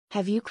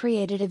Have you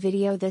created a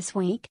video this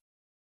week?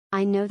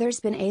 I know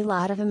there's been a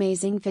lot of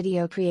amazing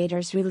video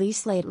creators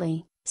released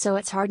lately, so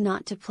it's hard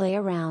not to play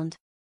around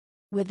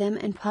with them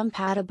and pump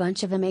out a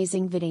bunch of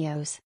amazing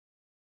videos.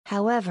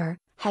 However,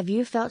 have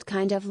you felt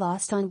kind of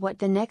lost on what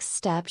the next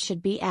step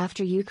should be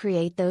after you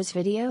create those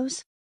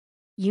videos?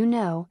 You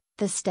know,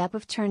 the step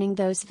of turning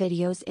those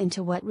videos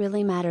into what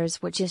really matters,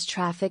 which is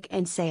traffic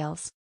and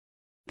sales.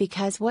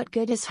 Because what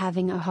good is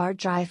having a hard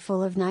drive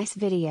full of nice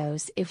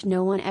videos if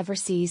no one ever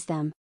sees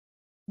them?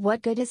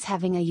 What good is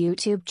having a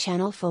YouTube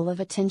channel full of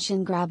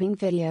attention-grabbing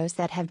videos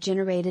that have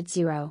generated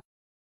zero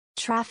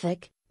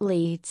traffic,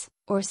 leads,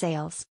 or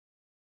sales?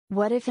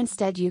 What if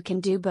instead you can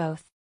do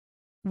both?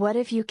 What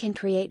if you can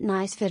create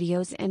nice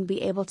videos and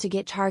be able to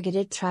get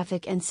targeted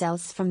traffic and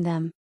sales from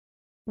them?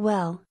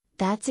 Well,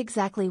 that's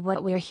exactly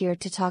what we're here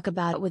to talk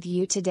about with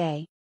you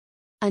today.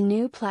 A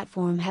new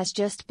platform has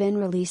just been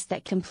released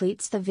that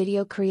completes the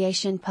video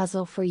creation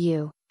puzzle for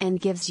you, and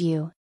gives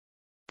you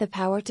the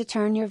power to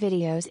turn your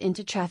videos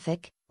into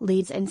traffic,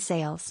 leads and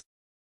sales.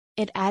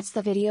 It adds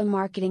the video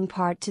marketing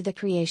part to the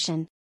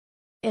creation.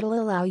 It'll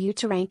allow you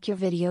to rank your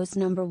videos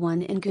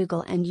 #1 in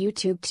Google and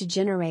YouTube to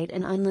generate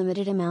an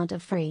unlimited amount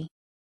of free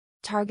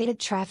targeted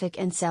traffic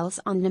and sales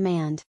on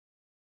demand.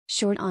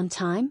 Short on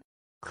time?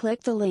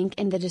 Click the link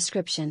in the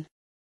description.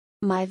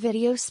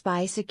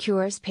 MyVideoSpy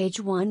secures page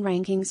 1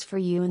 rankings for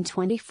you in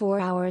 24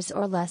 hours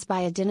or less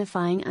by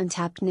identifying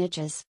untapped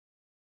niches,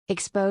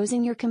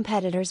 exposing your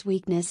competitors'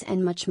 weakness,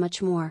 and much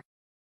more.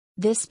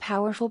 This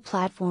powerful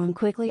platform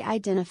quickly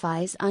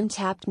identifies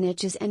untapped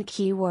niches and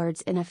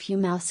keywords in a few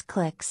mouse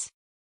clicks.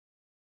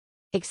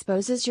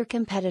 Exposes your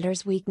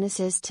competitors'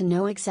 weaknesses to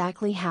know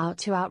exactly how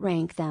to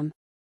outrank them.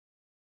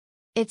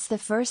 It's the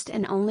first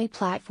and only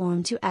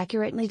platform to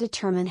accurately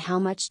determine how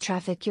much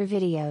traffic your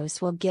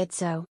videos will get,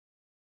 so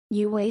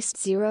you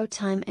waste zero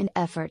time and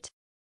effort.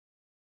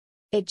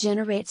 It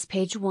generates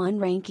page 1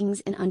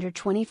 rankings in under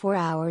 24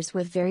 hours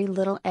with very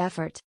little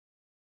effort.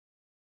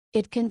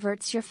 It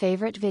converts your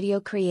favorite video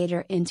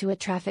creator into a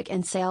traffic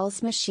and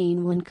sales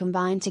machine when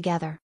combined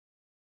together.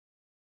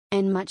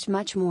 And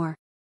much more.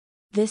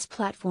 This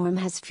platform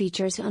has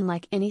features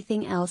unlike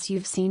anything else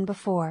you've seen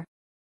before.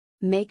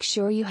 Make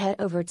sure you head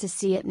over to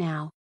see it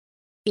now.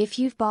 If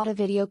you've bought a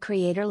video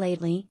creator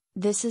lately,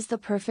 this is the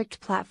perfect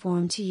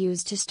platform to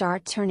use to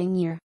start turning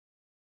your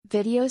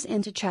videos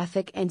into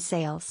traffic and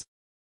sales.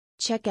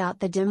 Check out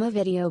the demo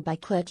video by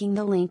clicking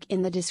the link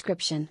in the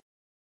description.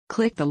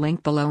 Click the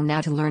link below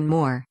now to learn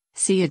more,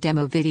 see a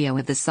demo video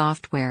of the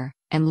software,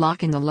 and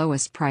lock in the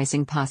lowest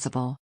pricing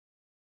possible.